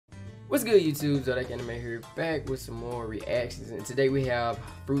What's good, YouTube? ZodacEnt here, back with some more reactions, and today we have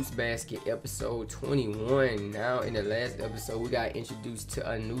Fruits Basket episode 21. Now, in the last episode, we got introduced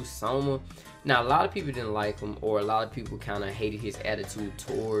to a new Soma. Now, a lot of people didn't like him, or a lot of people kind of hated his attitude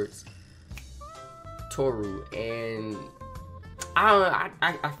towards Toru, and I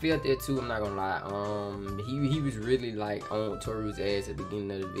felt that too. I'm not gonna lie. He was really like on Toru's ass at the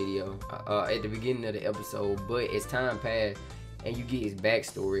beginning of the video, at the beginning of the episode. But as time passed and you get his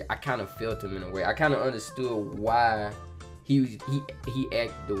backstory, I kind of felt him in a way. I kind of understood why he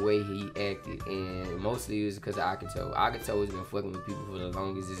acted the way he acted, and mostly it was because of Akito. Akito has been fucking with people for the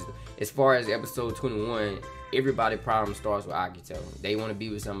longest. As far as episode 21, everybody problem starts with Akito. They want to be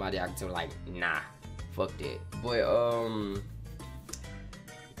with somebody. Akito like, nah, fuck that. But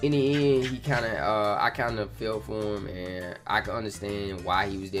in the end, he kind of, I kind of fell for him, and I can understand why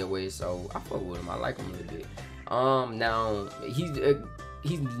he was that way. So I fuck with him. I like him a little bit. Now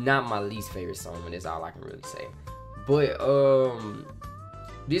he's not my least favorite Soma. That's all I can really say. But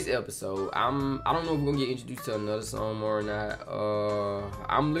this episode, I don't know if we're gonna get introduced to another Soma or not.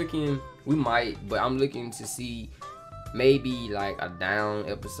 We might, but I'm looking to see maybe like a down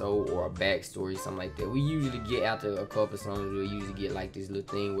episode or a backstory, something like that. We usually get after a couple songs, we'll usually get like this little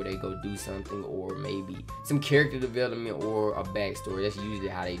thing where they go do something, or maybe some character development or a backstory. That's usually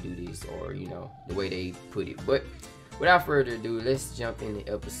how they do this, or you know, the way they put it. But without further ado, let's jump into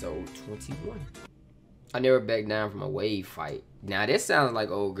episode 21. I never back down from a wave fight. Now this sounds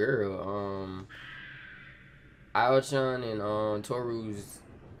like old girl, Ao-chan and Toru's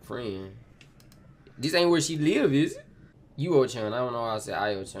friend. This ain't where she live, is it? Yuo-chan, I don't know how I said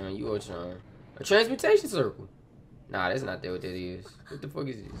Ao-chan, Yuo-chan. A transmutation circle. Nah, that's not what that is. What the fuck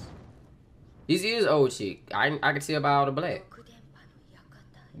is this? This is old chick. I can tell by all the black.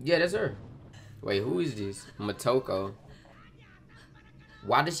 Yeah, that's her. Wait, who is this? Motoko.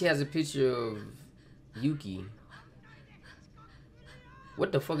 Why does she have a picture of Yuki?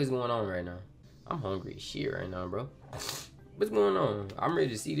 What the fuck is going on right now? I'm hungry as shit right now, bro. What's going on? I'm ready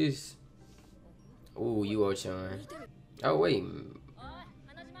to see this. Ooh, Yuo-chan. Oh wait,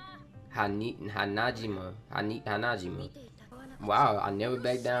 Hanajima. Wow, I never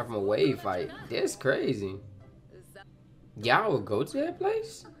backed down from a wave fight. That's crazy. Y'all would go to that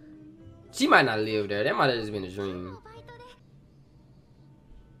place? She might not live there. That might have just been a dream.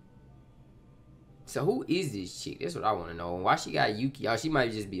 So who is this chick? That's what I want to know. Why she got Yuki? Oh, she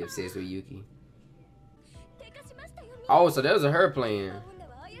might just be obsessed with Yuki. Oh, so that was her plan.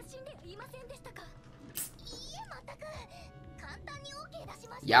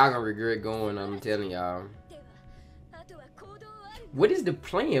 Y'all gonna regret going, I'm telling y'all. What is the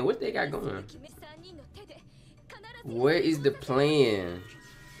plan? What they got going? What is the plan?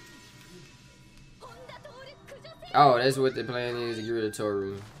 Oh, that's what the plan is, to get rid of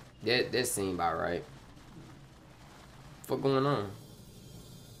Toru. That seemed about right. What going on?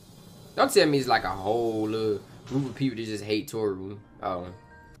 Don't tell me it's like a whole little group of people that just hate Toru. Oh.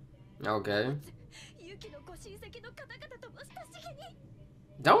 Okay.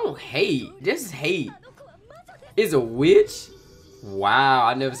 Don't hate. Just hate. Is a witch? Wow,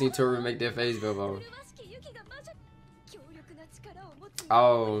 I never seen Toru make that face before.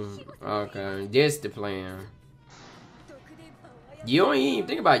 Oh, okay. That's the plan. You don't even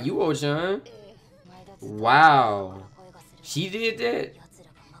think about Yuo-chan. Wow. She did that?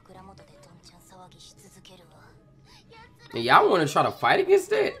 And y'all want to try to fight against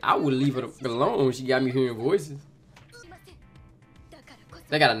that? I would leave it alone when she got me hearing voices.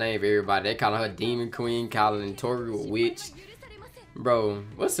 They got a name for everybody. They call her Demon Queen, calling Toru a witch. Bro,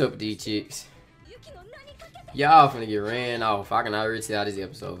 what's up with these chicks? Y'all finna get ran off. I can already tell how this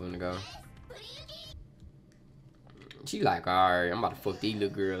episode finna go. She like, alright, I'm about to fuck these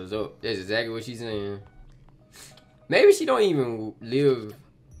little girls up. That's exactly what she's saying. Maybe she don't even live.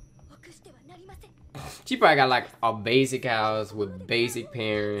 She probably got like a basic house with basic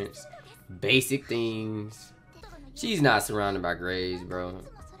parents, basic things. She's not surrounded by graves, bro.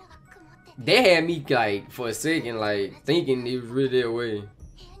 They had me like for a second like thinking it was really that way.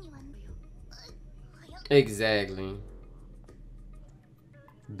 Exactly.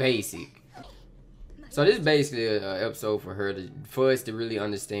 Basic. So this is basically an episode for us to really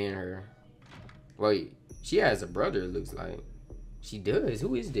understand her. Wait, she has a brother, it looks like. She does.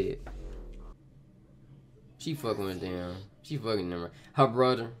 Who is that? She fucking with them. She fucking them. Her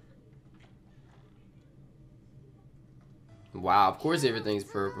brother. Wow, of course everything's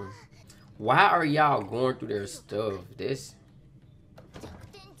purple. Why are y'all going through their stuff? This.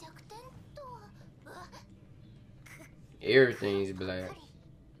 Everything's black.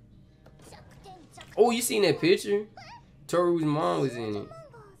 Oh, you seen that picture? Toru's mom was in it.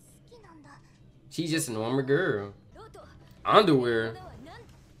 She's just a normal girl. Underwear.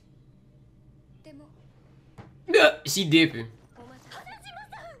 She dipping.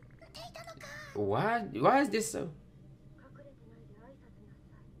 Why is this so?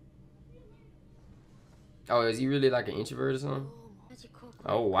 Oh, is he really like an introvert or something?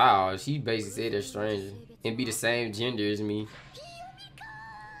 Oh wow, she basically said they're strangers and be the same gender as me.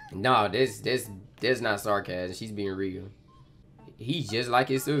 No, that's not sarcasm. She's being real. He's just like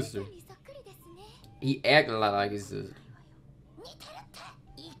his sister. He acting a lot like his sister.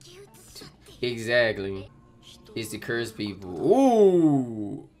 Exactly. It's to curse people.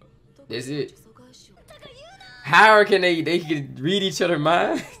 Ooh, that's it. How can they can read each other's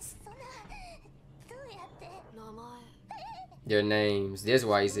minds? Their names. That's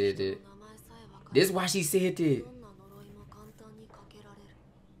why he said that. That's why she said that.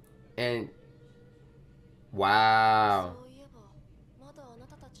 And wow.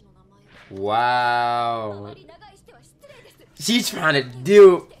 Wow. She's trying to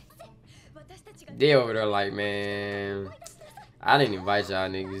do. They over there like, man, I didn't invite y'all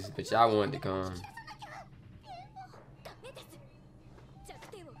niggas, but y'all wanted to come.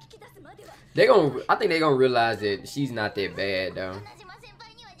 I think they gonna realize that she's not that bad though.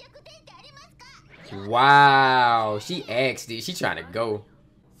 Wow, she asked it. She trying to go.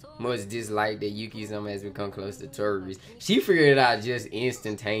 Must dislike that Yuki-sama has become close to Tori's. She figured it out just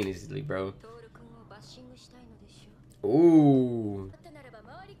instantaneously, bro. Ooh.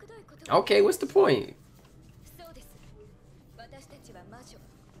 Okay, what's the point?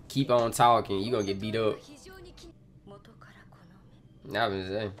 Keep on talking, you gonna get beat up. I was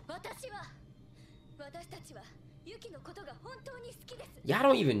saying. Y'all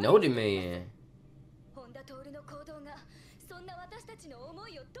don't even know the man.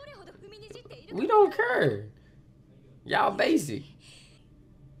 We don't care. Y'all basic.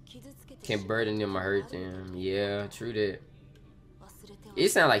 Can burden them or hurt them. Yeah, true that. It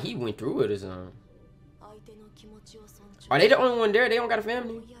sounds like he went through it or something. Are they the only one there? They don't got a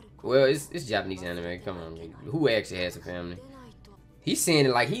family? Well, it's Japanese anime. Come on, nigga. Who actually has a family? He's saying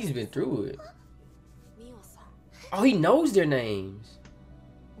it like he's been through it. Oh, he knows their names.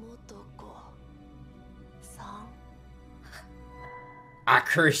 I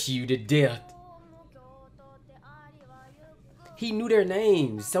curse you to death. He knew their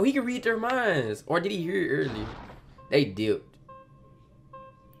names, so he could read their minds. Or did he hear it earlier? They dipped.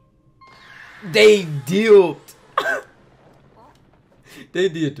 They dipped. They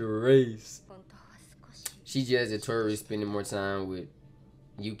did the race. She just at Tori spending more time with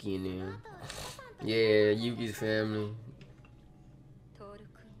Yuki and them. Yeah, Yuki's family.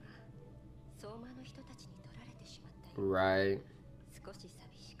 Right.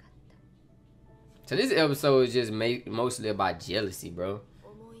 So this episode is just mostly about jealousy, bro.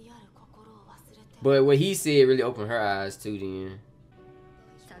 But what he said really opened her eyes too then.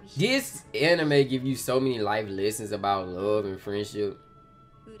 This anime give you so many life lessons about love and friendship.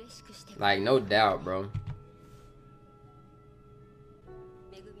 Like, no doubt, bro.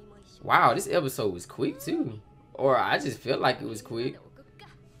 Wow, this episode was quick too. Or I just felt like it was quick.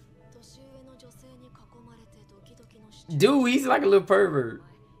 Dude, he's like a little pervert.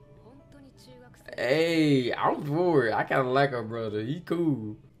 Hey, I'm bored. I kind of like our brother. He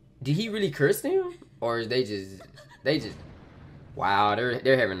cool. Did he really curse them? Or is they just... Wow,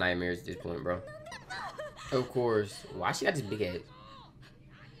 they're having nightmares at this point, bro. Of course. Why she got this big head?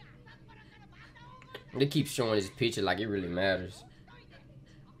 They keep showing this picture like it really matters.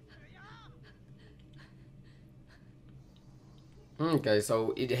 Okay,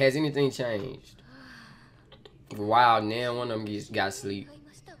 so has anything changed? Wow, now one of them got sleep.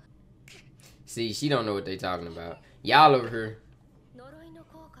 See, she don't know what they talking about. Y'all over here.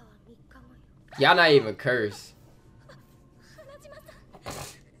 Y'all not even curse.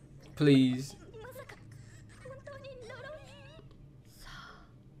 Please.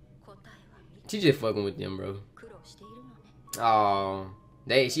 She just fucking with them, bro. Oh,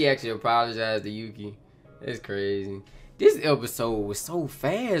 she actually apologized to Yuki. That's crazy. This episode was so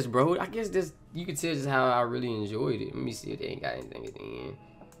fast, bro. I guess you can tell just how I really enjoyed it. Let me see if they ain't got anything at the end.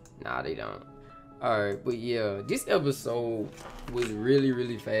 Nah, they don't. Alright, but yeah, this episode was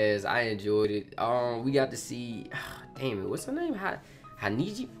really fast. I enjoyed it. We got to see, damn it, what's her name?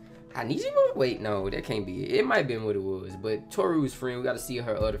 Hanijima? Wait, no, that can't be it. It might have been what it was. But Toru's friend, we got to see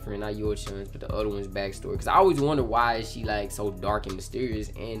her other friend, not Yoshun's, but the other one's backstory. Because I always wonder why is she like so dark and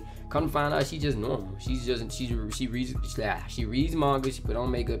mysterious. And come to find out, she's just normal. She reads manga. She put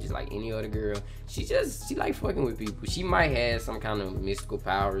on makeup just like any other girl. She like fucking with people. She might have some kind of mystical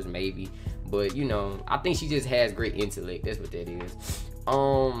powers, maybe. But you know, I think she just has great intellect. That's what that is.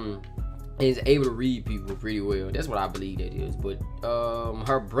 is able to read people pretty well. That's what I believe that is. But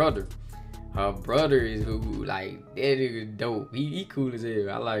her brother is who, like, that nigga dope. He cool as hell.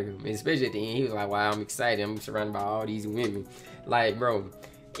 I like him. Especially at the end, he was like, wow, I'm excited. I'm surrounded by all these women. Like, bro,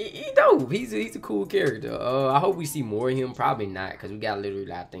 he dope. He's a cool character. I hope we see more of him. Probably not, because we got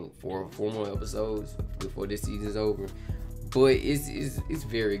literally, I think, four more episodes before this season's over. But it's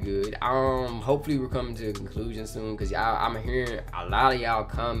very good. Hopefully we're coming to a conclusion soon, because I'm hearing a lot of y'all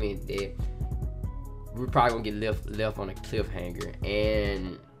comment that we're probably gonna get left on a cliffhanger,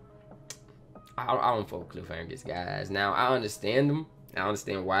 and I don't fuck with cliffhangers, guys. Now I understand them. I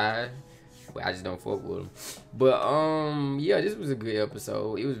understand why, but I just don't fuck with them. But yeah, this was a good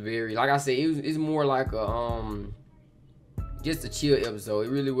episode. It was very, like I said, it's more like a just a chill episode.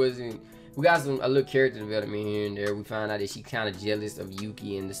 It really wasn't. We got a little character development here and there. We found out that she kind of jealous of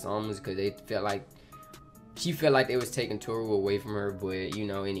Yuki and the Somas because she felt like they was taking Toru away from her, but you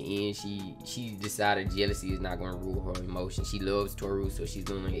know, in the end, she decided jealousy is not going to rule her emotions. She loves Toru, so she's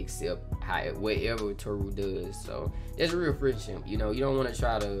going to accept whatever Toru does. So that's a real friendship. You know, you don't want to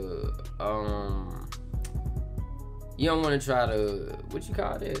try to what you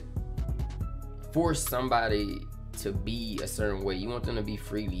call that? Force somebody to be a certain way. You want them to be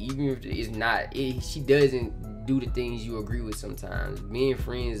freely, even if it's not. She doesn't do the things you agree with sometimes. Being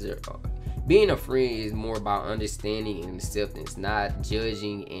a friend is more about understanding and acceptance, not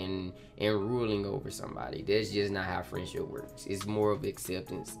judging and ruling over somebody. That's just not how friendship works. It's more of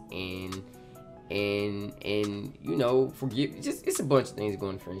acceptance and you know, forgive. It's a bunch of things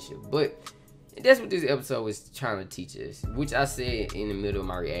going in friendship, but that's what this episode was trying to teach us, which I said in the middle of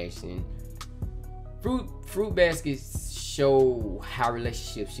my reaction. Fruit baskets show how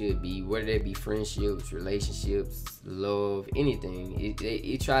relationships should be, whether they be friendships, relationships, love, anything.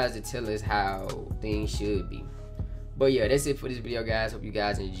 It tries to tell us how things should be. But yeah, that's it for this video, guys. Hope you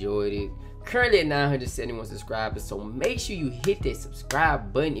guys enjoyed it. Currently at 971 subscribers, so make sure you hit that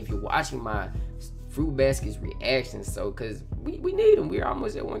subscribe button if you're watching my Fruit Baskets reactions. So, cause we need them. We're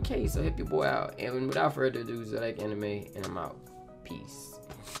almost at 1K, so help your boy out. And without further ado, ZodacEnt, and I'm out. Peace.